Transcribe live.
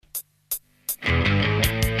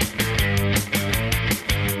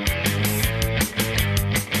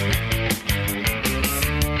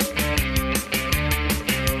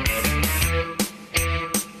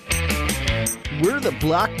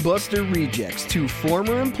Blockbuster Rejects, two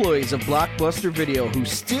former employees of Blockbuster Video who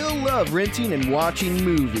still love renting and watching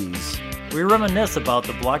movies. We reminisce about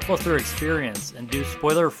the Blockbuster experience and do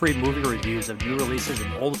spoiler-free movie reviews of new releases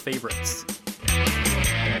and old favorites.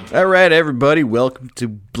 All right, everybody, welcome to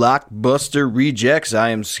Blockbuster Rejects. I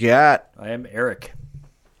am Scott. I am Eric.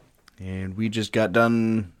 And we just got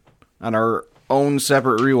done on our own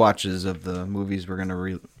separate rewatches of the movies we're going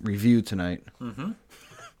to review tonight. Mm-hmm.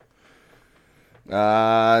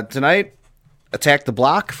 Tonight, Attack the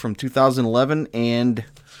Block from 2011 and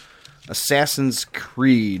Assassin's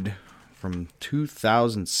Creed from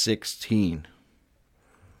 2016.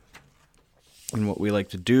 And what we like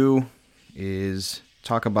to do is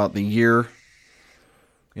talk about the year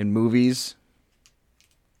in movies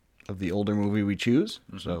of the older movie we choose.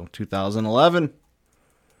 Mm-hmm. So 2011.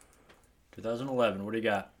 2011, what do you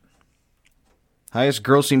got? Highest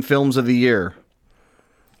grossing films of the year.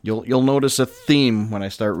 You'll notice a theme when I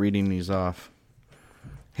start reading these off.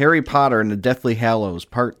 Harry Potter and the Deathly Hallows,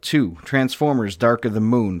 Part 2. Transformers, Dark of the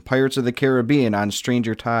Moon. Pirates of the Caribbean on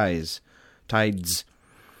Stranger Tides.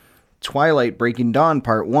 Twilight, Breaking Dawn,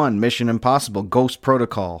 Part 1. Mission Impossible, Ghost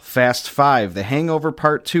Protocol. Fast 5. The Hangover,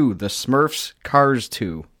 Part 2. The Smurfs, Cars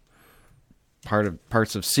 2.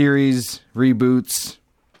 Parts of series, reboots,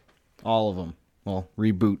 all of them. Well,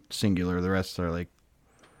 reboot, singular. The rest are like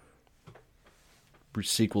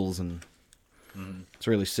sequels, and it's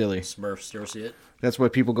really silly. Smurfs, you ever see it? That's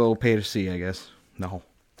what people go pay to see, I guess. No.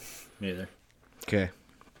 Me either. Okay.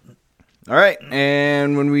 All right,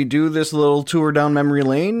 and when we do this little tour down memory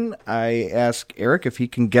lane, I ask Eric if he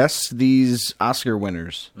can guess these Oscar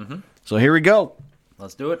winners. Mm-hmm. So here we go.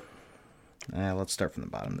 Let's do it. Let's start from the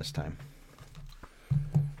bottom this time.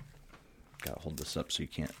 Gotta hold this up so you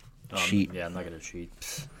can't cheat. Yeah, I'm not going to cheat.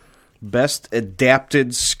 Best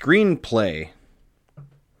Adapted Screenplay.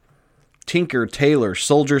 Tinker, Tailor,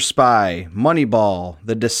 Soldier Spy, Moneyball,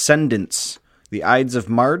 The Descendants, The Ides of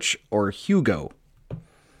March, or Hugo?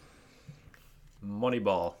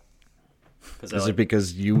 Moneyball. Is it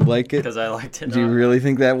because you like it? Because I liked it. Do you really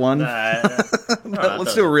think that won?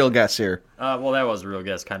 Let's do a real guess here. Well, that was a real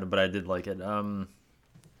guess, kind of, but I did like it. The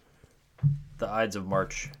Ides of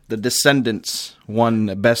March. The Descendants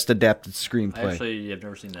won Best Adapted Screenplay. Actually, I've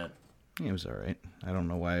never seen that. It was all right. I don't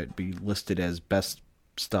know why it'd be listed as best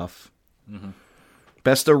stuff. Mm-hmm.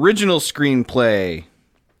 Best Original Screenplay.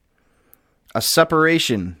 A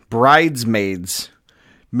Separation, Bridesmaids,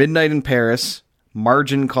 Midnight in Paris,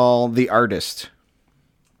 Margin Call, The Artist.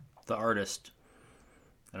 The Artist.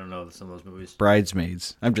 I don't know some of those movies.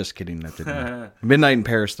 Bridesmaids. I'm just kidding. That didn't. Midnight in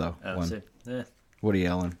Paris, though. Won. Woody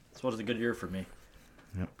Allen. This was a good year for me.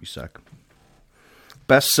 Yep, you suck.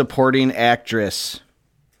 Best Supporting Actress.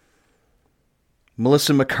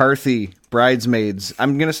 Melissa McCarthy, Bridesmaids.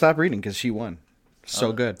 I'm going to stop reading because she won.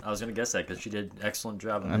 So good. I was going to guess that because she did an excellent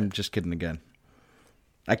job. I'm just kidding again.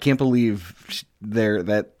 I can't believe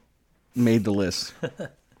that made the list.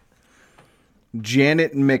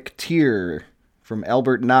 Janet McTeer from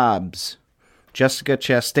Albert Nobbs. Jessica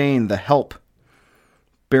Chastain, The Help.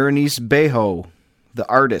 Berenice Bejo, The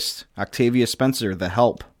Artist. Octavia Spencer, The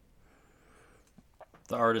Help.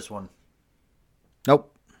 The Artist one. Nope.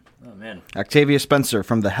 Oh, man. Octavia Spencer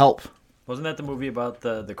from The Help. Wasn't that the movie about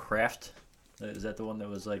the craft? Is that the one that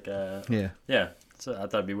was like... Yeah. Yeah. So I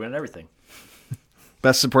thought it'd be winning everything.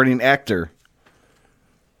 Best Supporting Actor.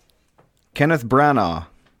 Kenneth Branagh,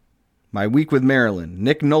 My Week with Marilyn.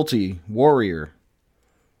 Nick Nolte, Warrior.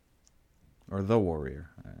 Or The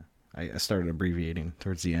Warrior. I started abbreviating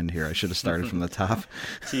towards the end here. I should have started from the top.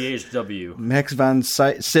 THW. Max von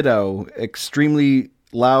Sydow, Extremely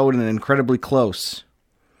Loud and Incredibly Close.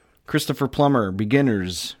 Christopher Plummer,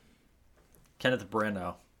 Beginners. Kenneth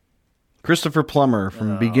Branagh. Christopher Plummer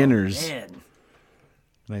from Beginners. Man.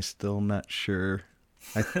 And I'm still not sure.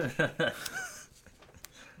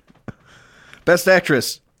 Best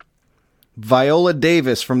Actress. Viola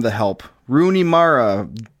Davis from The Help. Rooney Mara,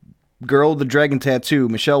 Girl with the Dragon Tattoo.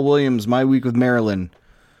 Michelle Williams, My Week with Marilyn.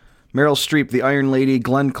 Meryl Streep, The Iron Lady.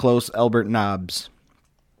 Glenn Close, Albert Nobbs.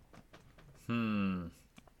 The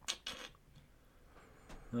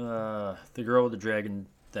Girl with the Dragon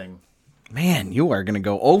thing. Man, you are going to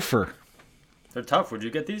go over. They're tough. Would you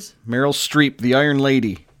get these? Meryl Streep, The Iron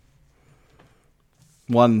Lady.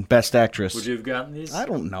 Won Best Actress. Would you have gotten these? I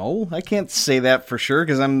don't know. I can't say that for sure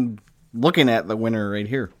because I'm looking at the winner right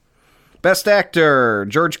here. Best Actor.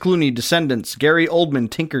 George Clooney, Descendants. Gary Oldman,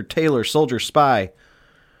 Tinker, Tailor, Soldier, Spy.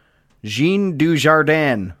 Jean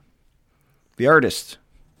Dujardin, The Artist.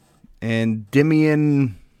 And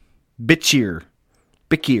Demian Bichir,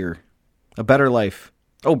 A Better Life.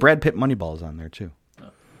 Oh, Brad Pitt Moneyball is on there, too.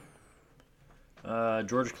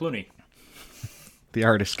 George Clooney. The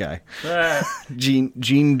artist guy. Ah, Jean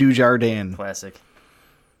Dujardin. classic.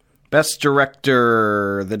 Best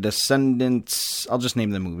director, The Descendants. I'll just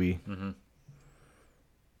name the movie. Mm-hmm.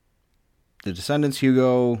 The Descendants,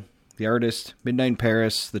 Hugo, The Artist, Midnight in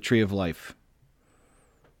Paris, The Tree of Life.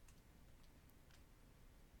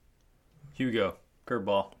 Hugo.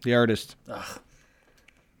 Curveball. The Artist. Ugh.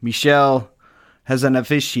 Michel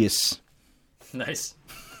Hazanavicius. Nice.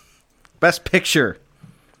 Best Picture.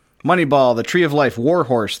 Moneyball, The Tree of Life,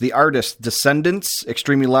 Warhorse, The Artist, Descendants,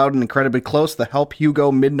 Extremely Loud and Incredibly Close, The Help,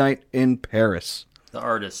 Hugo, Midnight in Paris. The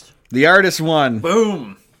Artist. The Artist won.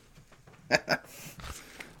 Boom.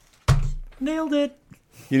 Nailed it.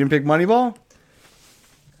 You didn't pick Moneyball?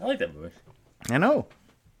 I like that movie. I know.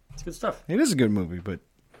 It's good stuff. It is a good movie, but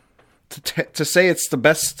to say it's the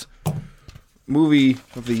best movie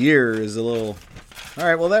of the year is a little... All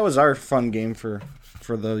right, well, that was our fun game for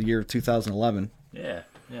the year of 2011. Yeah.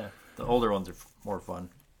 The older ones are more fun.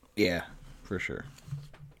 Yeah, for sure.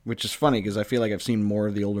 Which is funny because I feel like I've seen more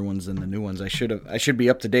of the older ones than the new ones. I should be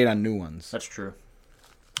up to date on new ones. That's true.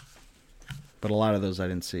 But a lot of those I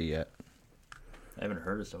didn't see yet. I haven't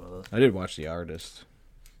heard of some of those. I did watch The Artist.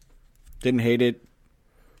 Didn't hate it,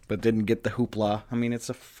 but didn't get the hoopla. I mean, it's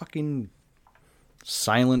a fucking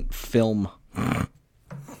silent film.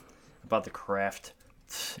 About the craft.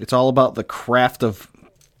 It's all about the craft of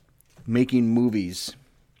making movies.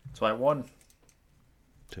 That's why I won.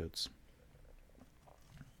 Toads.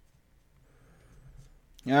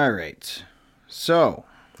 All right. So,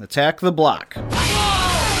 Attack the Block.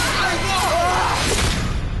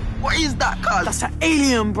 What is that, cuz? That's an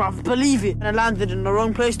alien, bruv. Believe it. And I landed in the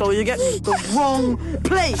wrong place, though. You get the wrong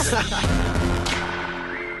place.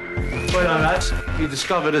 Well, lads, you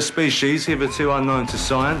discovered a species hitherto unknown to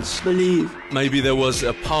science. Believe. Maybe there was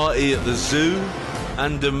a party at the zoo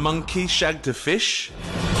and a monkey shagged a fish?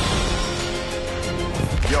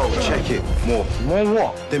 Yo, check it. More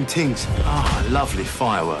what? Them things. Ah, lovely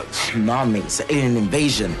fireworks. Nah, mate. It's an alien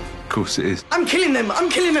invasion. Of course it is. I'm killing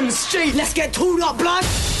them straight. Let's get tooled up, blood.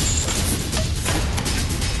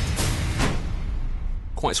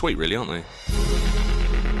 Quite sweet, really, aren't they?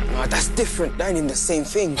 Oh, that's different. That ain't even the same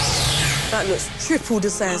thing. That looks triple the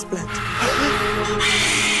science blend.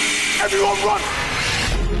 Everyone run!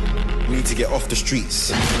 We need to get off the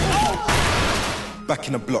streets. Back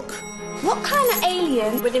in the block. What kind of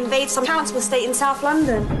alien would invade some council estate in South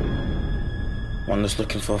London? One that's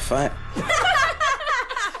looking for a fight.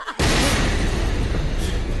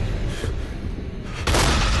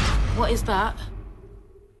 What is that?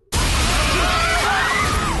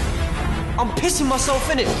 I'm pissing myself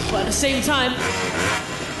in it. But at the same time,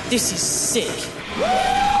 this is sick.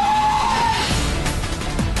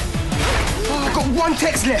 I've got one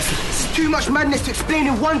text left. This is too much madness to explain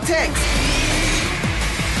in one text.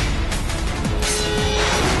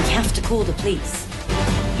 We have to call the police.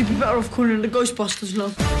 You'd be better off calling the Ghostbusters,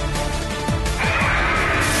 love.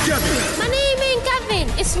 My name ain't Gavin,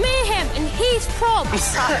 it's Mayhem, and he's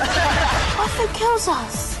Probs. Arthur kills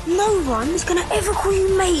us. No one is gonna ever call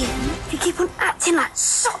you Mayhem if you keep on acting like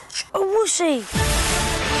such a wussy.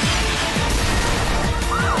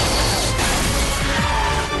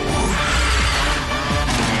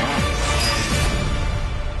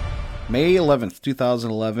 May 11th,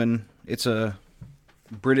 2011. It's a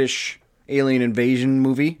British alien invasion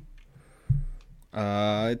movie.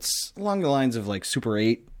 It's along the lines of like Super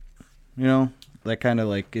 8, you know? That kind of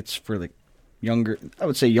like, it's for like younger, I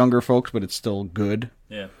would say younger folks, but it's still good.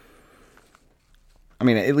 Yeah. I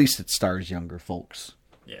mean, at least it stars younger folks.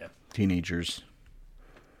 Yeah. Teenagers.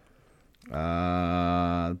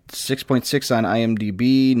 6.6 on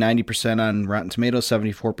IMDb, 90% on Rotten Tomatoes,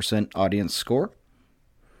 74% audience score.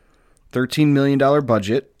 $13 million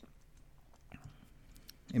budget.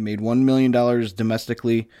 It made $1 million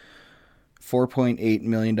domestically, $4.8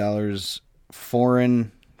 million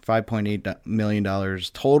foreign, $5.8 million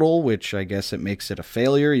total, which I guess it makes it a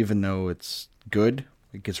failure, even though it's good.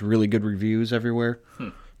 It gets really good reviews everywhere,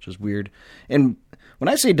 which is weird. And when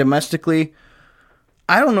I say domestically,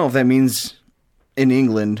 I don't know if that means in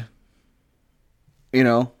England. You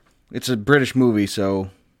know, it's a British movie, so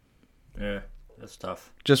Yeah, that's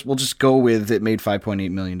tough. we'll just go with it made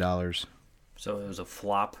 $5.8 million. So it was a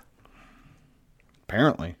flop.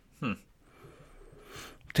 Apparently.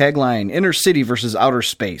 Tagline: Inner City versus Outer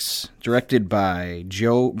Space. Directed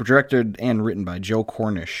and written by Joe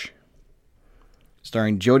Cornish.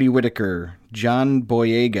 Starring Jodie Whittaker, John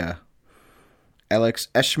Boyega, Alex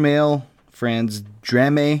Ishmael, Franz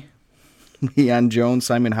Drameh, Leon Jones,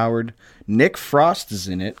 Simon Howard. Nick Frost is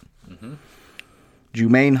in it.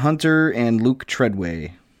 Jermaine Hunter and Luke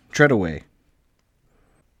Treadaway.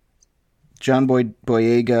 John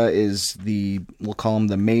Boyega is we'll call him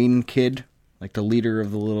the main kid, like the leader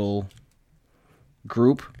of the little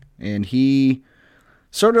group. And he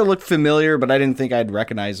sort of looked familiar, but I didn't think I'd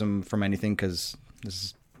recognize him from anything because this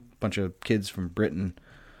is a bunch of kids from Britain.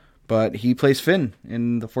 But he plays Finn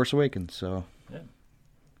in The Force Awakens, so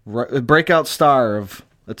breakout star of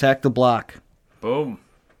Attack the Block. Boom.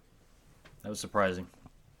 That was surprising.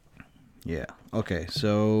 Yeah. Okay,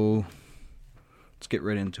 so let's get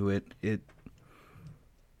right into it. It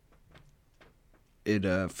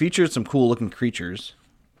featured some cool looking creatures.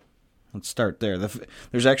 Let's start there.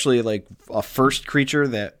 There's actually like a first creature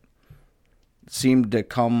that seemed to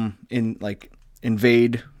come in, like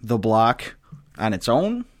invade the block on its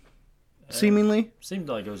own, seemingly. Seemed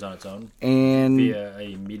like it was on its own. And via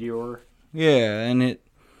a meteor. Yeah, and it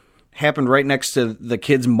happened right next to the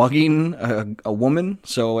kids mugging a woman.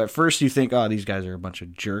 So at first you think, oh, these guys are a bunch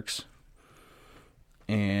of jerks.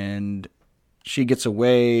 And she gets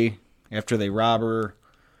away after they rob her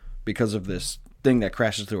because of this thing that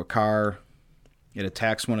crashes through a car. It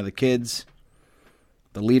attacks one of the kids,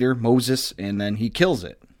 the leader, Moses, and then he kills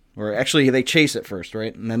it. Or actually, they chase it first,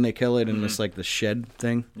 right? And then they kill it in this, like, the shed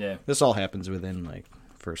thing. Yeah. This all happens within, like,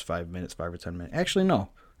 first 5 minutes, 5 or 10 minutes. Actually, no.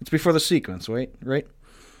 It's before the sequence, right?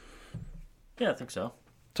 Yeah, I think so.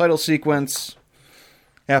 Title sequence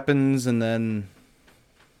happens, and then,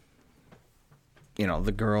 you know,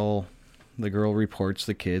 the girl reports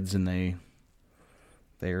the kids, and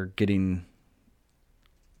they're getting,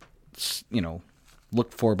 you know,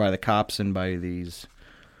 looked for by the cops and by a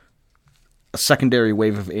secondary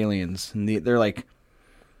wave of aliens. And they're like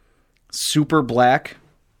super black.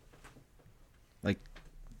 Like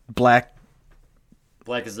black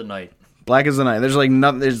as the night. Black as the night. There's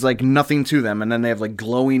like nothing to them, and then they have like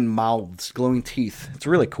glowing mouths, glowing teeth. It's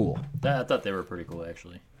really cool. I thought they were pretty cool,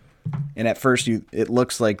 actually. And at first it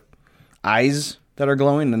looks like eyes that are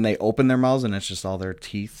glowing, and then they open their mouths and it's just all their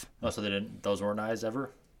teeth. Oh, so those weren't eyes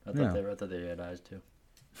ever? I No. thought they had eyes too.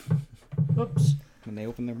 Oops. When they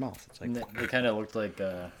open their mouth, it's like They kind of looked like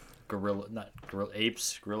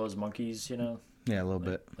gorillas, monkeys, you know? Yeah, a little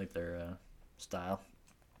bit. Like their style.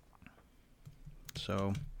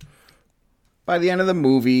 So, by the end of the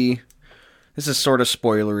movie, this is sort of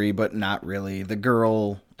spoilery, but not really. The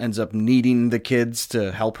girl ends up needing the kids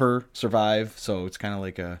to help her survive, so it's kind of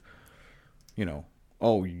like a, you know,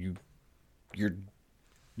 oh, you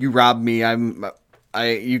robbed me.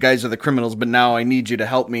 You guys are the criminals, but now I need you to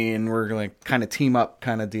help me, and we're gonna kind of team up,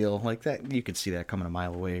 kind of deal like that. You could see that coming a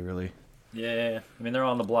mile away, really. Yeah. I mean, they're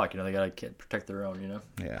on the block, you know. They gotta protect their own, you know.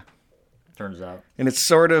 Yeah. Turns out. And it's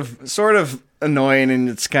sort of annoying, and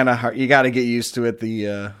it's kind of hard. You got to get used to it.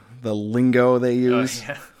 The lingo they use,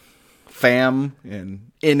 Yeah. fam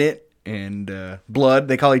and in it and blood.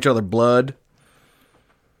 They call each other blood.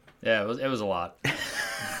 Yeah, it was a lot.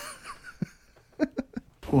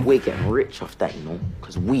 We're getting rich off that, you know,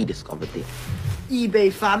 because we discovered it.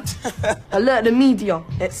 eBay, fam. Alert the media.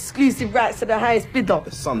 Exclusive rights to the highest bidder.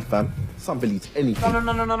 The Sun, fam. Sun believes anything. No.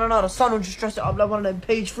 The Sun will just dress it up like one of them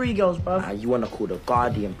page 3 girls, bro. You want to call the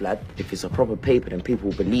Guardian, blood? If it's a proper paper, then people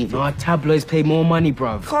will believe it. Our tabloids pay more money,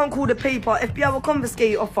 bruv. Can't call the paper. FBI will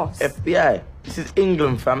confiscate it off us. FBI? This is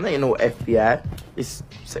England, fam. They ain't no FBI. It's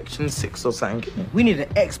Section 6 or something. We need an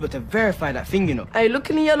expert to verify that thing, you know. Hey, look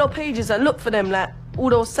in the yellow pages and look for them, like, all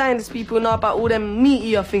those scientist people know about all them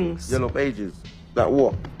meteor things. Yellow pages? Like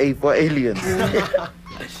what? A for aliens.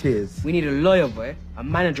 Cheers. We need a lawyer, boy. A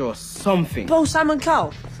manager or something. Bo Simon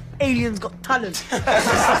Cowell. Aliens got talent.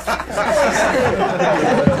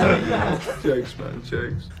 Jokes, man,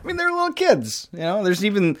 jokes. I mean, they're little kids. You know,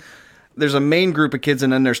 there's a main group of kids,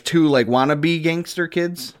 and then there's two like wannabe gangster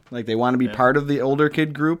kids. Like they want to be part of the older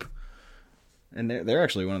kid group, and they're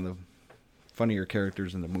actually one of the funnier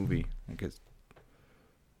characters in the movie. Because,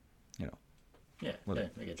 you know, Yeah,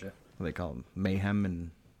 I get you. What they call them, Mayhem and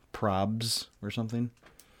Probs or something.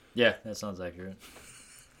 Yeah, that sounds accurate.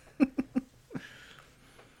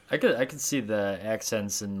 I could see the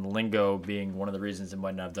accents and lingo being one of the reasons it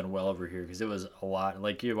might not have done well over here, because it was a lot.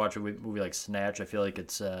 Like you watch a movie like Snatch, I feel like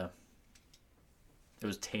it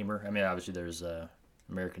was tamer. I mean, obviously there's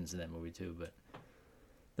Americans in that movie too, but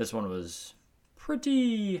this one was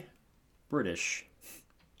pretty British.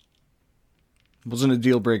 It wasn't a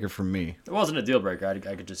deal breaker for me. It wasn't a deal breaker. I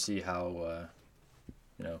could just see how,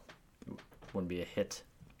 it wouldn't be a hit.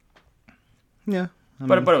 Yeah,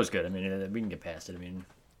 but it was good. I mean, we can get past it. I mean,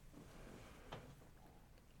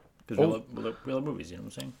 because we love movies. You know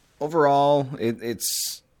what I'm saying? Overall,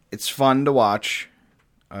 it's fun to watch.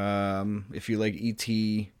 If you like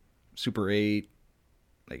E.T., Super 8,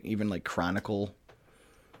 like even like Chronicle,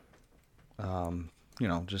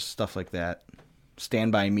 just stuff like that.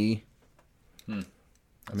 Stand By Me. I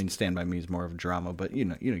mean, Stand By Me is more of a drama, but you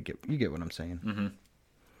get what I'm saying.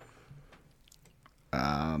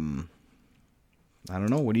 Mm-hmm. I don't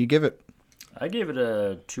know. What do you give it? I gave it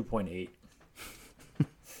a 2.8.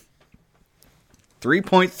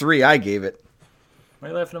 3.3 I gave it. Why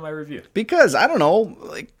are you laughing at my review? Because, I don't know,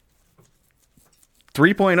 like,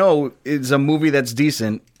 3.0 is a movie that's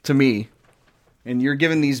decent to me. And you're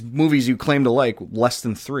giving these movies you claim to like less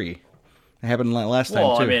than 3. It happened last time, too.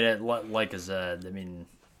 Well, I mean, like I said,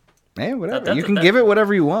 Hey, whatever. You can give it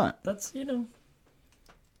whatever you want. That's,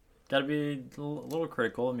 gotta be a little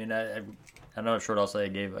critical. I mean, I know what short I'll say I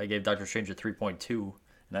gave Doctor Strange a 3.2,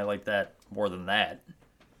 and I like that more than that.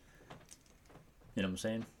 You know what I'm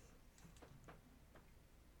saying?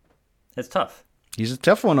 It's tough. He's a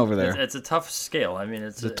tough one over there. It's a tough scale. I mean,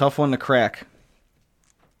 it's a tough one to crack.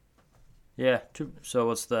 Yeah. So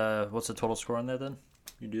what's the total score on that then?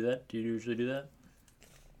 You do that? Do you usually do that?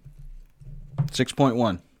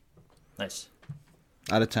 6.1. Nice.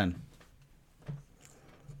 Out of 10.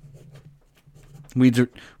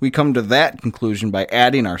 We come to that conclusion by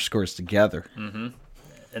adding our scores together. Mm-hmm.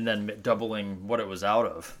 And then doubling what it was out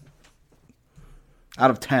of. Out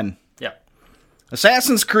of 10. Yeah.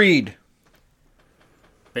 Assassin's Creed.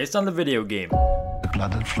 Based on the video game. The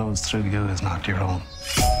blood that flows through you is not your own.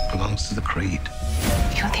 It belongs to the Creed.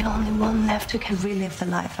 You're the only one left who can relive the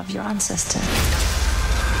life of your ancestor.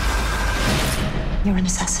 You're an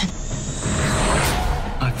assassin.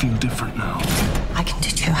 I feel different now. I can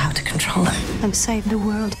teach you how to control it and save the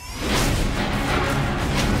world.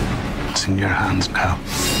 It's in your hands now.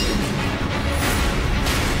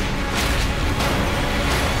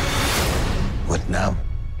 What now?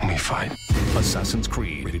 We fight. Assassin's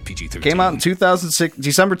Creed, rated PG-13. Came out in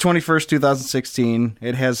December 21st, 2016.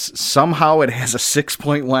 It has a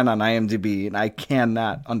 6.1 on IMDb, and I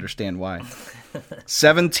cannot understand why.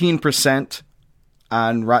 17%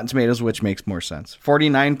 on Rotten Tomatoes, which makes more sense.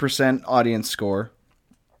 49% audience score.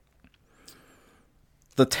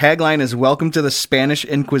 The tagline is "Welcome to the Spanish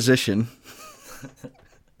Inquisition."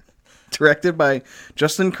 Directed by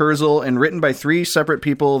Justin Kurzel and written by 3 separate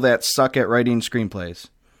people that suck at writing screenplays.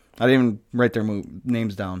 I didn't even write their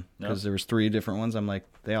names down because there was 3 different ones. I'm like,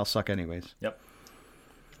 they all suck anyways. Yep.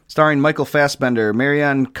 Starring Michael Fassbender,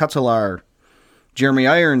 Marianne Cotillard, Jeremy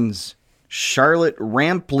Irons, Charlotte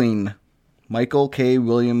Rampling, Michael K.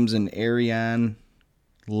 Williams, and Ariane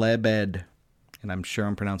Lebed. And I'm sure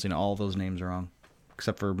I'm pronouncing all those names wrong.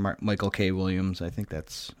 Except for Michael K. Williams. I think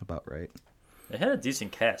that's about right. They had a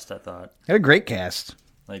decent cast, I thought. Had a great cast.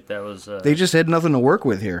 Like, that was... They just had nothing to work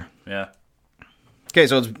with here. Yeah. Okay,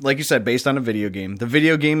 so it's, like you said, based on a video game. The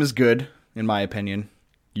video game is good, in my opinion.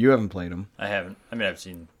 You haven't played them. I haven't. I mean, I've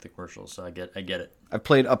seen the commercials, so I get it. I've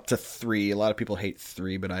played up to 3. A lot of people hate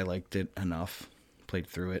 3, but I liked it enough. Played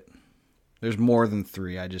through it. There's more than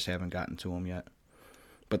 3. I just haven't gotten to them yet.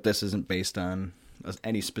 But this isn't based on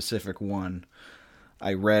any specific one.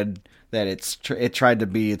 I read that it tried to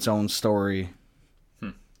be its own story.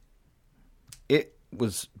 It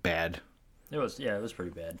was bad. It was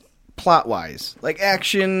pretty bad. Plot-wise. Like,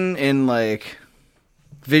 action and, like,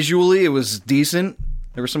 visually, it was decent.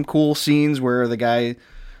 There were some cool scenes where the guy,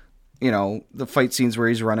 the fight scenes where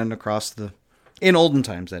he's running across in olden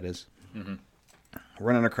times, that is. Mm-hmm.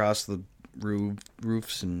 Running across the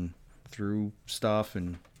roofs and through stuff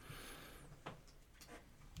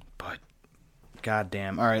but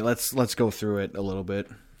goddamn. All right, let's go through it a little bit.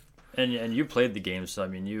 And you played the game, so I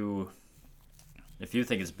mean, if you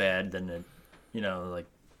think it's bad, then it, like,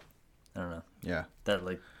 I don't know. Yeah. That,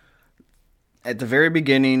 like, at the very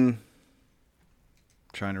beginning, I'm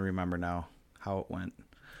trying to remember now how it went.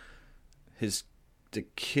 This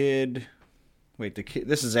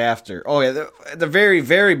is after. Oh yeah, at the very,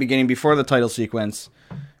 very beginning, before the title sequence,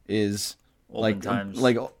 is like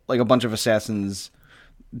a bunch of assassins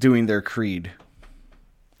doing their creed.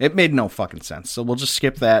 It made no fucking sense. So we'll just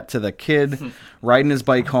skip that to the kid riding his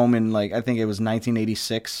bike home in, like, I think it was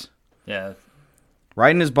 1986. Yeah.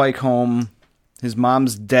 Riding his bike home, his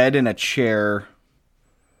mom's dead in a chair,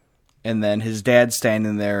 and then his dad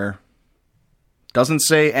standing there, doesn't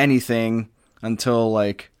say anything until,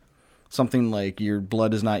 like, something like, "Your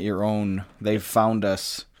blood is not your own. They've found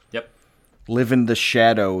us. Yep. Live in the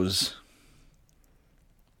shadows."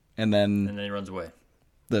 And then he runs away.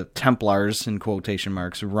 The Templars, in quotation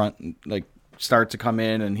marks, start to come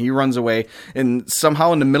in, and he runs away. And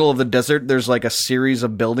somehow in the middle of the desert, there's, like, a series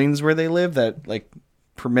of buildings where they live that, like,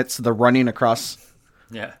 permits the running across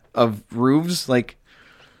of roofs. Like,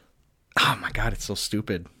 oh my god, it's so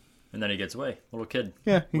stupid. And then he gets away. Little kid.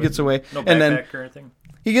 Yeah, he gets away. No backpack and then or anything.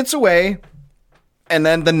 He gets away, And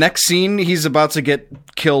then the next scene, he's about to get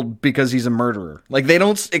killed because he's a murderer. Like, they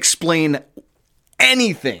don't explain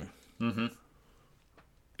anything. Mm-hmm.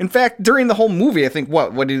 In fact, during the whole movie, I think,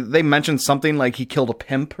 what did they mention something like he killed a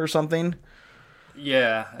pimp or something?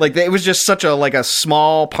 Yeah. Like, it was just such a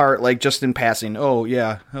small part, like, just in passing. Oh,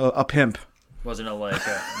 yeah, a pimp. Wasn't it like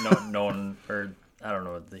no one, or I don't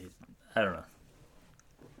know, I don't know.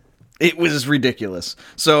 It was ridiculous.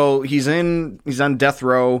 So he's on death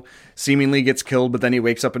row, seemingly gets killed, but then he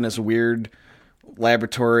wakes up in this weird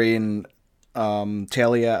laboratory, and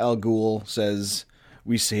Talia al Ghul says,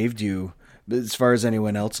 "We saved you, but as far as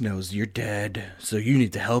anyone else knows, you're dead, so you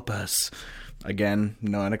need to help us." Again,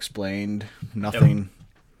 no unexplained, nothing.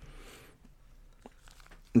 Yep.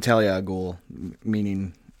 And Talia al Ghul,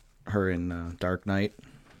 meaning her in Dark Knight.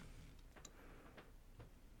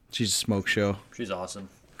 She's a smoke show. She's awesome.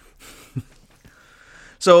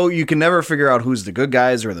 So you can never figure out who's the good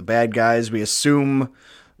guys or the bad guys. We assume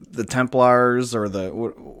the Templars or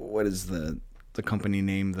what is the company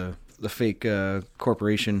name, the fake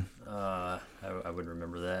corporation. I would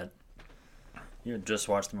remember that. You just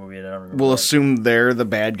watched the movie and I don't remember. We'll assume they're the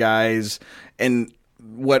bad guys. And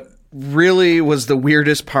what really was the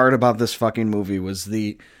weirdest part about this fucking movie was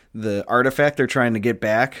the artifact they're trying to get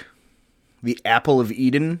back, the Apple of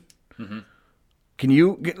Eden. Mm-hmm.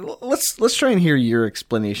 Let's try and hear your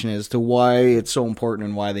explanation as to why it's so important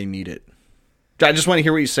and why they need it. I just want to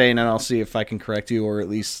hear what you say, and then I'll see if I can correct you, or at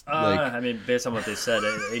least I mean, based on what they said,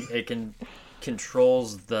 it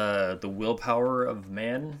controls the willpower of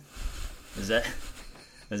man. Is that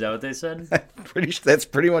what they said? That's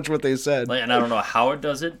pretty much what they said. And I don't know how it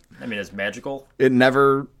does it. I mean, it's magical. It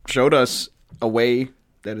never showed us a way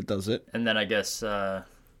that it does it. And then I guess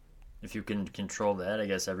if you can control that, I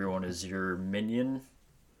guess everyone is your minion.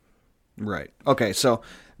 Right. Okay, so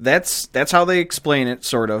that's how they explain it,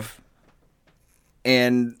 sort of.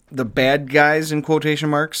 And the bad guys, in quotation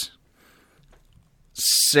marks,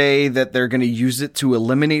 say that they're going to use it to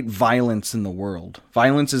eliminate violence in the world.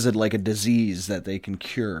 Violence is like a disease that they can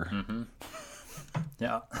cure. Mm-hmm.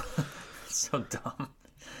 Yeah. So dumb.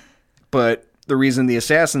 But the reason the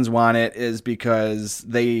assassins want it is because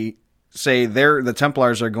they say the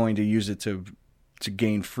Templars are going to use it to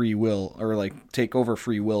gain free will, or like take over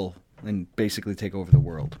free will and basically take over the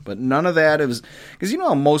world. But none of that is, because in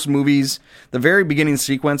most movies, the very beginning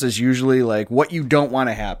sequence is usually like what you don't want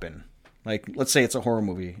to happen. Like, let's say it's a horror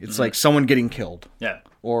movie. It's like someone getting killed. Yeah.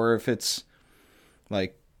 Or if it's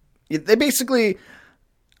like, they basically,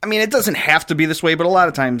 I mean, it doesn't have to be this way, but a lot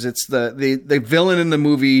of times it's the villain in the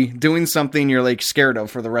movie doing something you're like scared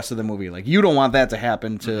of for the rest of the movie. Like, you don't want that to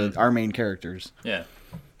happen to our main characters. Yeah.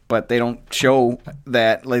 But they don't show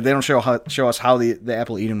that, like, they don't show us how the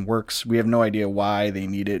Apple Eden works. We have no idea why they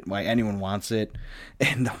need it, why anyone wants it,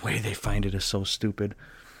 and the way they find it is so stupid.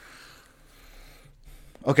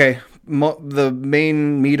 Okay, the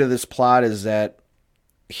main meat of this plot is that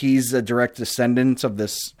he's a direct descendant of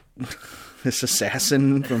this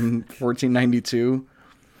assassin from 1492,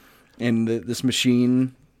 and this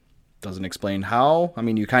machine doesn't explain how. I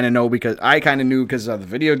mean, you kind of know, because I kind of knew because of the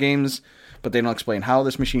video games, but they don't explain how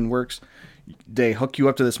this machine works. They hook you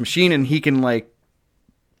up to this machine, and he can, like,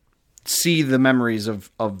 see the memories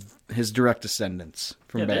of his direct descendants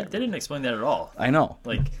from back. They didn't explain that at all. I know.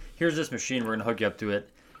 Like, here's this machine, we're going to hook you up to it.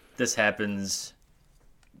 This happens,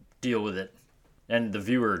 deal with it. And the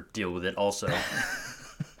viewer deal with it also.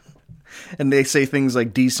 And they say things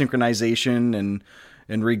like desynchronization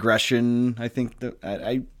and regression. I think that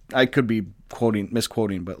I could be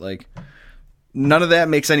misquoting, but like, none of that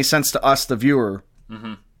makes any sense to us, the viewer.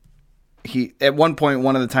 Mm-hmm. He, at one point,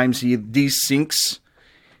 one of the times he desyncs.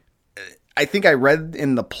 I think I read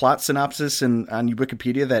in the plot synopsis on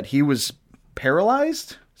Wikipedia that he was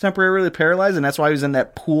temporarily paralyzed, and that's why he was in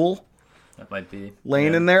that pool. That might be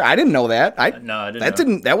laying in there. I didn't know that. No, I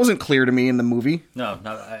didn't. That wasn't clear to me in the movie. No,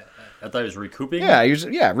 I thought he was recouping. Yeah, he was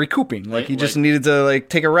recouping. Like, he just needed to, like,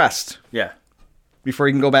 take a rest. Yeah. Before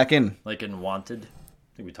he can go back in. Like in Wanted.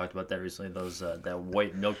 I think we talked about that recently. Those that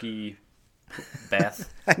white milky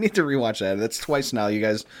bath. I need to rewatch that. That's twice now, you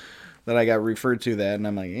guys, that I got referred to that, and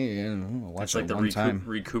I'm like, I'll watch it one time.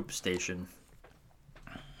 Recoup station.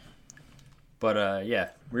 But yeah,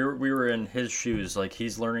 we were in his shoes. Like,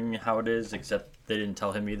 he's learning how it is, except they didn't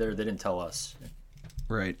tell him either. They didn't tell us.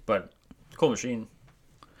 Right. But cool machine.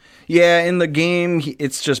 Yeah, in the game,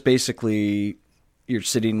 it's just basically you're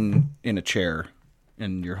sitting in a chair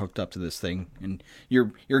and you're hooked up to this thing, and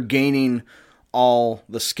you're gaining all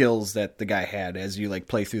the skills that the guy had as you, like,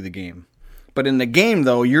 play through the game. But in the game,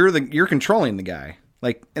 though, you're controlling the guy.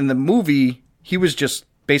 Like, in the movie, he was just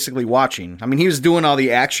basically watching. I mean, he was doing all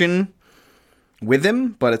the action with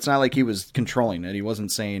him, but it's not like he was controlling it. He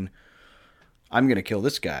wasn't saying, I'm going to kill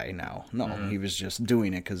this guy now. No, he was just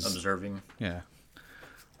doing it because... Observing. Yeah.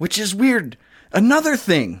 Which is weird. Another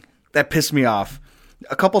thing that pissed me off.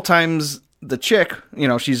 A couple times, the chick,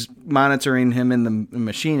 she's monitoring him in the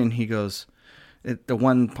machine, and he goes, the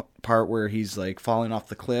one part where he's, like, falling off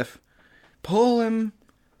the cliff, pull him.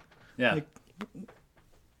 Yeah. Like,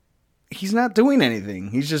 he's not doing anything.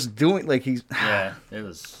 He's just doing, like, he's... Yeah, it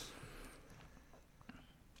was...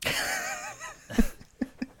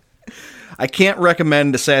 I can't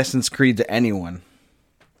recommend Assassin's Creed to anyone.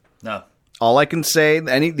 No. All I can say,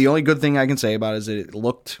 the only good thing I can say about it is that it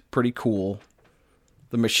looked pretty cool.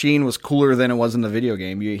 The machine was cooler than it was in the video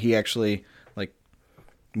game. He actually, like,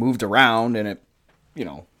 moved around, and it,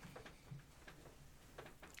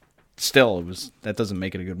 still, that doesn't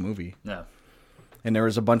make it a good movie. No. And there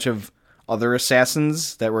was a bunch of other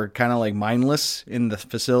assassins that were kind of like mindless in the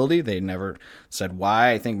facility. They never said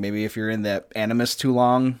why. I think maybe if you're in that animus too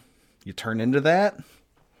long, you turn into that.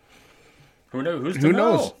 Who knows? Who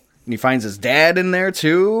knows? And he finds his dad in there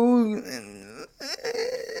too.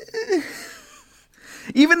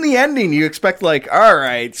 Even the ending, you expect like, all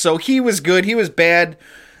right, so he was good, he was bad.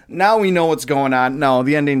 Now we know what's going on. No,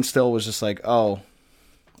 the ending still was just like,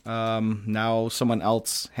 now someone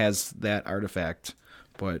else has that artifact,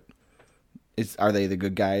 but are they the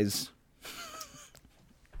good guys?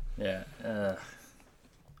 Yeah, an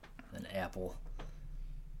apple.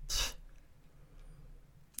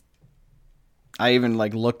 I even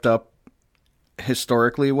like looked up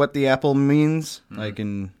historically what the apple means, like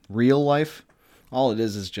in real life. All it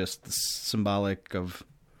is just symbolic of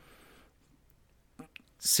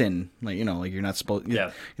sin. Like, like you're not supposed...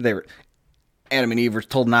 Yeah. Adam and Eve were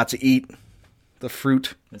told not to eat the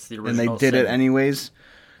fruit. It's the and original they did sin. it anyways.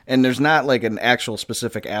 And there's not like an actual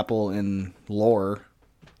specific apple in lore.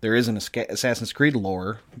 There is an Assassin's Creed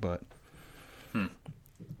lore, but...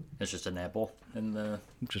 It's just an apple in the...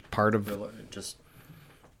 Just part of... Just...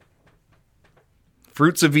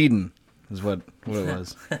 Fruits of Eden is what it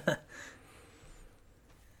was.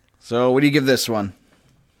 So, what do you give this one?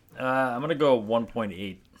 I'm going to go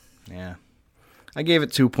 1.8. Yeah. I gave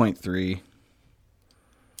it 2.3.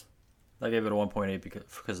 I gave it a 1.8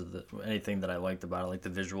 because of anything that I liked about it, like the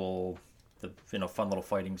visual, the fun little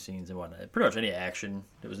fighting scenes and whatnot. Pretty much any action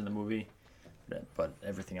that was in the movie, but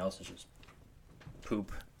everything else is just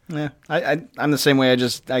poop. Yeah, I'm the same way.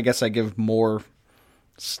 I guess I give more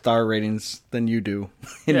star ratings than you do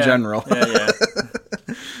in general. Yeah.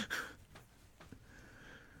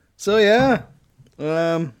 So yeah,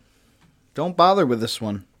 don't bother with this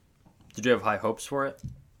one. Did you have high hopes for it?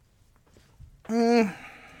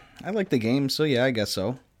 I like the game, so yeah, I guess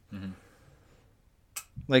so. Mm-hmm.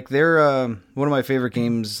 Like they're one of my favorite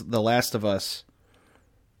games, The Last of Us.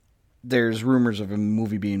 There's rumors of a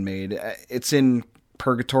movie being made. It's in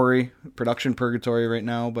production purgatory right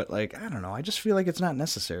now, but like I don't know. I just feel like it's not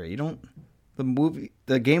necessary.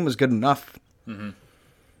 The game was good enough. Mm-hmm.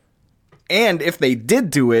 And if they did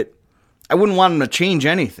do it, I wouldn't want them to change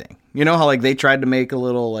anything. You know how like they tried to make a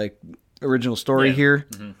little like original story here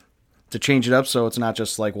to change it up so it's not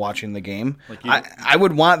just like watching the game. Like I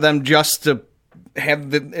would want them just to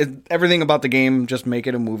have everything about the game, just make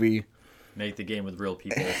it a movie. Make the game with real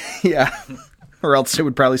people. Yeah. Or else it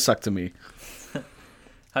would probably suck to me.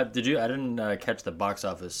 I didn't catch the box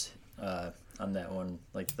office on that one,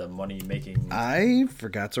 like the money making. I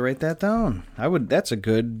forgot to write that down. That's a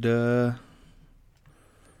good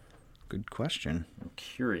question. I'm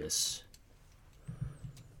curious.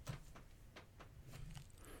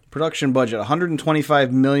 Production budget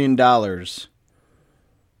 $125 million.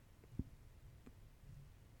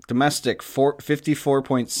 Domestic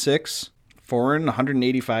 54.6. Foreign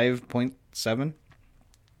 185.7.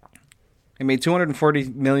 It made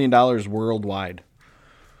 $240 million worldwide.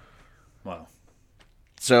 Wow.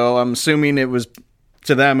 So I'm assuming it was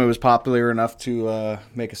popular enough to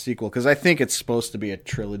make a sequel, because I think it's supposed to be a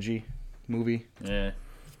trilogy movie. Yeah.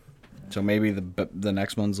 So maybe the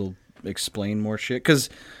next ones will explain more shit. Because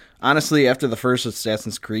honestly, after the first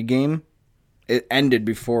Assassin's Creed game, it ended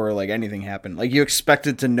before like anything happened. Like you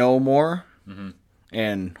expected to know more,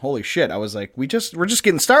 and holy shit, I was like, we're just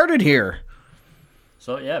getting started here.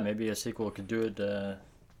 So yeah, maybe a sequel could do it.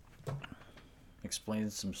 Explain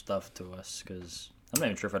some stuff to us, because I'm not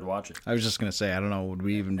even sure if I'd watch it. I was just gonna say, I don't know, would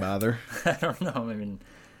we even bother? I don't know. I mean,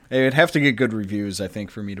 it would have to get good reviews, I think,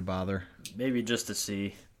 for me to bother. Maybe just to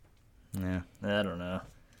see. Yeah. I don't know.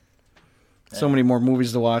 So many more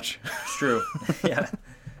movies to watch. It's true. Yeah.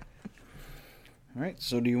 All right.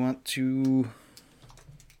 So do you want to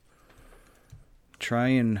try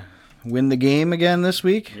and win the game again this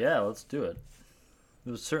week? Yeah, let's do it. It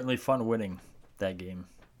was certainly fun winning that game.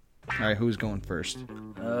 All right, who's going first? You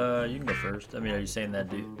can go first. I mean, are you saying that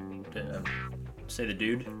dude? Say the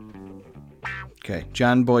dude. Okay,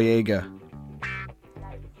 John Boyega.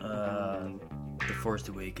 The Force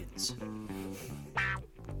Awakens.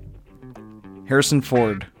 Harrison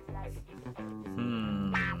Ford.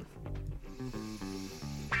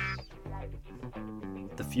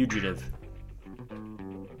 The Fugitive.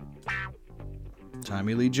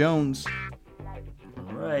 Tommy Lee Jones.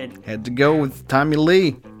 All right. Had to go with Tommy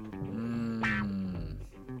Lee.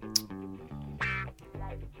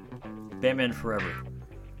 Batman Forever.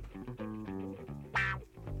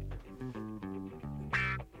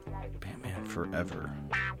 Batman Forever.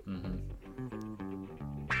 Mm-hmm.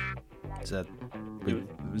 Is that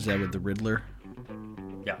with the Riddler?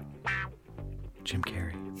 Yeah. Jim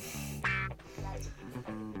Carrey.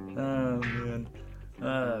 Oh man.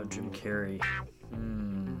 Jim Carrey.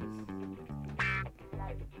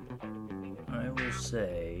 I will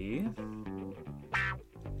say.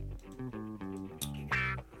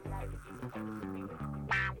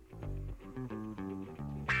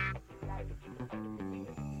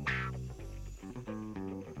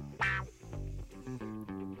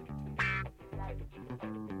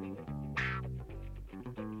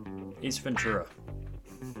 Ace Ventura.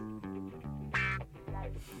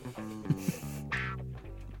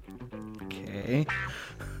 Okay.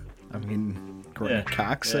 I mean, Courtney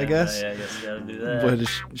Cox, I guess. Yeah, I guess you gotta do that. But is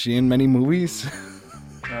she in many movies?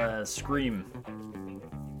 Scream.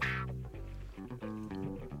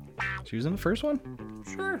 She was in the first one?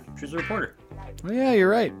 Sure. She's a reporter. Oh, yeah, you're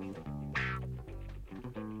right.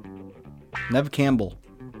 Neve Campbell.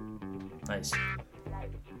 Nice.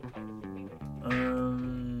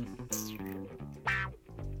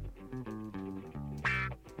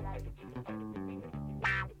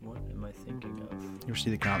 What am I thinking of? You ever see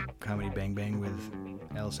the comedy Bang Bang with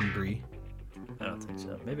Alison Brie? I don't think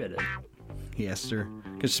so. Maybe I did. He asked her,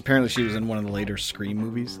 because apparently she was in one of the later Scream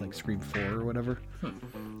movies, like Scream 4 or whatever.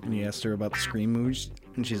 And he asked her about the Scream movies,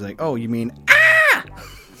 and she's like, "Oh, you mean ah?"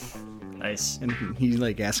 Nice. And he's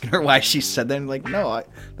like asking her why she said that, and like, "No,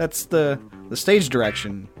 that's the stage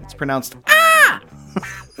direction. It's pronounced ah."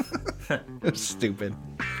 It was stupid,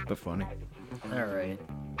 but funny. All right.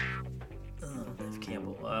 Neve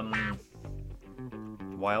Campbell.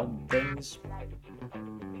 Wild Things.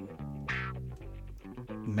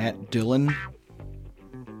 Matt Dillon.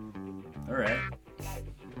 All right.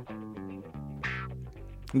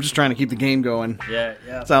 I'm just trying to keep the game going. Yeah.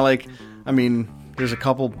 It's not like, I mean, there's a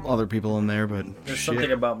couple other people in there, but There's shit.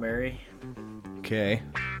 Something About Mary. Okay.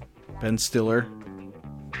 Ben Stiller.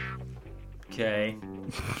 Okay.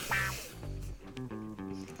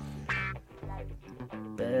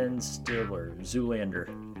 Ben Stiller. Zoolander.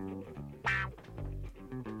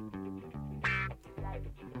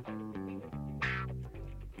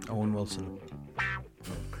 Owen Wilson.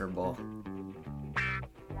 Curveball.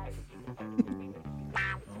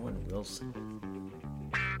 Owen Wilson.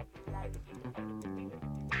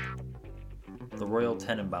 The Royal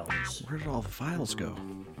Tenenbaums. Where did all the files go?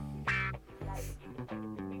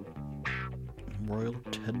 Royal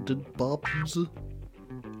Tenenbaums.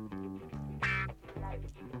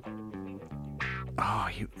 Oh,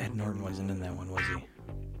 Ed Norton wasn't in that one, was he?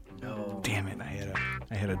 No. Damn it!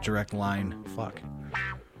 I had a direct line. Fuck.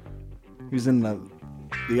 He was in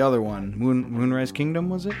the other one, Moonrise Kingdom,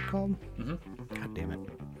 was it called? Mm-hmm. God damn it.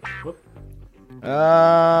 Whoop.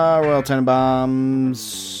 Royal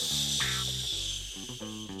Tenenbaums.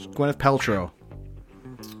 Gwyneth Paltrow.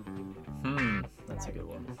 That's a good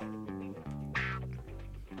one.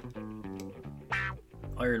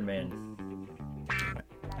 Iron Man.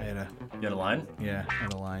 Damn it. You had a line? Yeah, I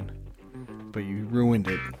had a line. But you ruined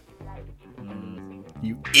it.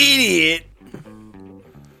 You idiot!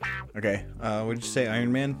 Okay, what did you say,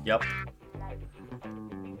 Iron Man? Yep.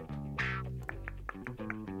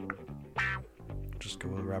 Just go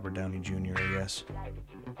with Robert Downey Jr., I guess.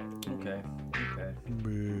 Okay.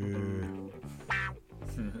 Boo.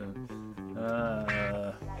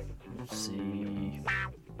 Let's see.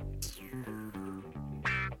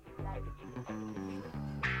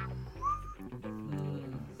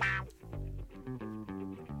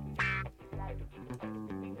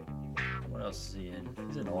 What else is he in?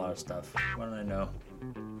 He's in a lot of stuff. Why don't I know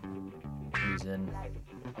what he's in?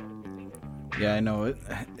 Yeah, I know it.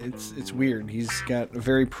 It's weird. He's got a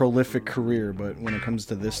very prolific career, but when it comes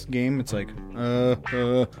to this game, it's like,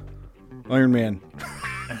 Iron Man.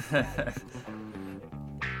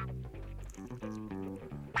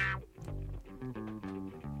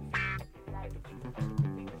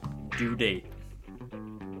 Due Date.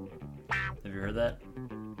 Have you heard that?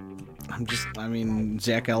 I mean,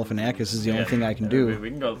 Zach Galifianakis is the only thing I can do. We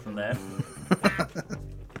can go from that.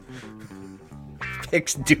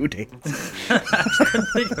 Picks due dates. Couldn't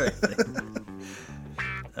think of anything.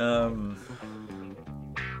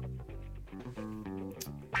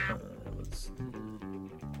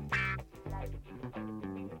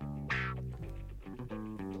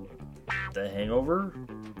 The Hangover?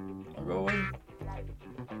 I'll go with.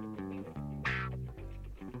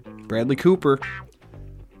 Bradley Cooper.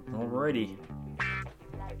 Alrighty.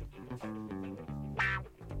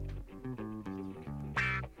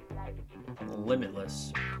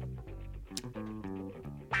 Limitless.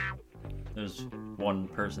 There's one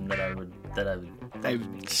person that I would. I've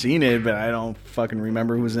seen it, but I don't fucking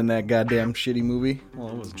remember who was in that goddamn shitty movie. Well,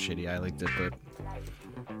 it wasn't shitty. I liked it, but.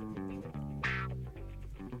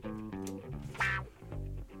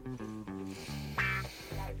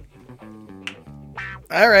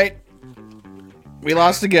 All right, we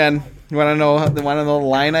lost again. You want to know the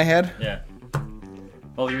line I had? Yeah.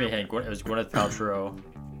 Well, give me a hint. It was Gwyneth Paltrow.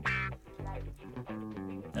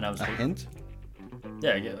 And I was a hint.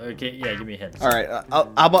 Yeah. Okay. Yeah. Give me a hint. All right.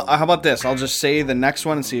 How about this? I'll just say the next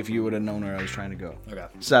one and see if you would have known where I was trying to go. Okay.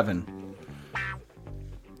 7.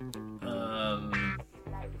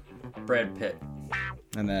 Brad Pitt.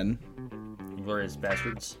 And then. Inglourious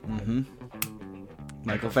Bastards. Mm-hmm.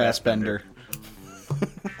 Michael Fassbender.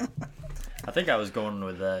 I think I was going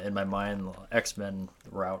with, in my mind, X-Men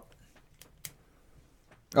route.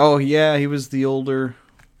 Oh, yeah, he was the older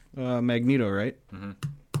Magneto, right? Mm-hmm.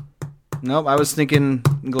 Nope, I was thinking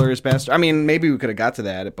Inglourious Bastard. I mean, maybe we could have got to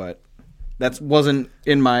that, but that wasn't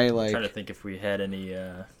in my, like... I'm trying to think if we had any...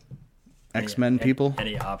 X-Men people?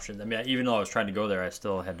 Any options. I mean, even though I was trying to go there, I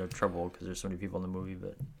still had no trouble because there's so many people in the movie,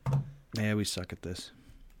 but... Yeah, we suck at this.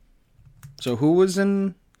 So who was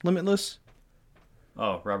in Limitless?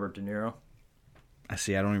 Oh, Robert De Niro. I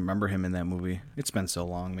see. I don't even remember him in that movie. It's been so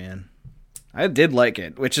long, man. I did like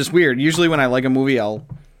it, which is weird. Usually when I like a movie, it'll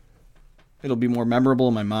be more memorable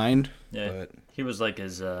in my mind. Yeah, but... he was like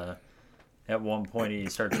his... at one point, he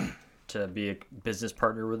started to be a business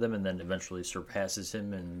partner with him and then eventually surpasses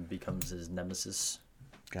him and becomes his nemesis.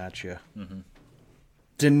 Gotcha. Mm-hmm.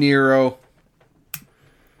 De Niro.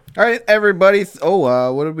 All right, everybody.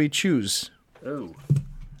 What did we choose? Oh.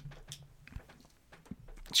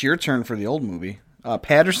 It's your turn for the old movie.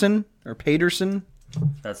 Paterson.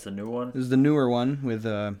 That's the new one? This is the newer one with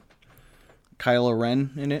Kylo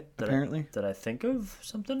Ren in it, apparently. Did I think of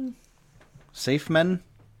something? Safe Men?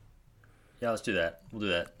 Yeah, let's do that. We'll do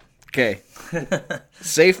that. Okay.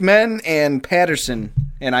 Safe Men and Paterson.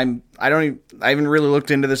 And I haven't really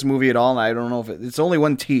looked into this movie at all, and I don't know if it's only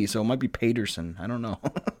one T, so it might be Paterson. I don't know.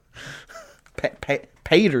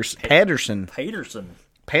 Paterson.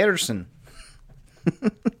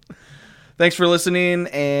 Thanks for listening,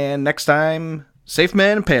 and next time, Safe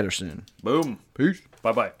Man and Paterson. Boom. Peace.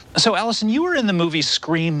 Bye-bye. So, Allison, you were in the movie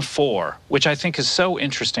Scream 4, which I think is so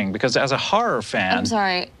interesting because as a horror fan... I'm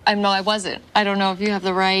sorry. No, I wasn't. I don't know if you have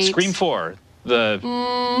the right... Scream 4,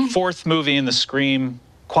 the fourth movie in the Scream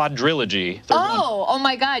quadrilogy. Oh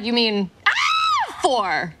my God. You mean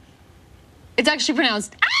 4. It's actually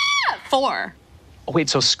pronounced 4. Oh, wait,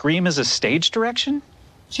 so Scream is a stage direction?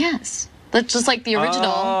 Yes. That's just like the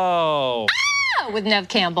original. Oh. With Nev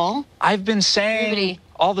Campbell. I've been saying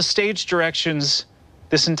all the stage directions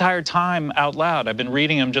this entire time out loud. I've been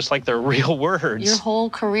reading them just like they're real words. Your whole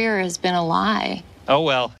career has been a lie. Oh,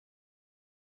 well,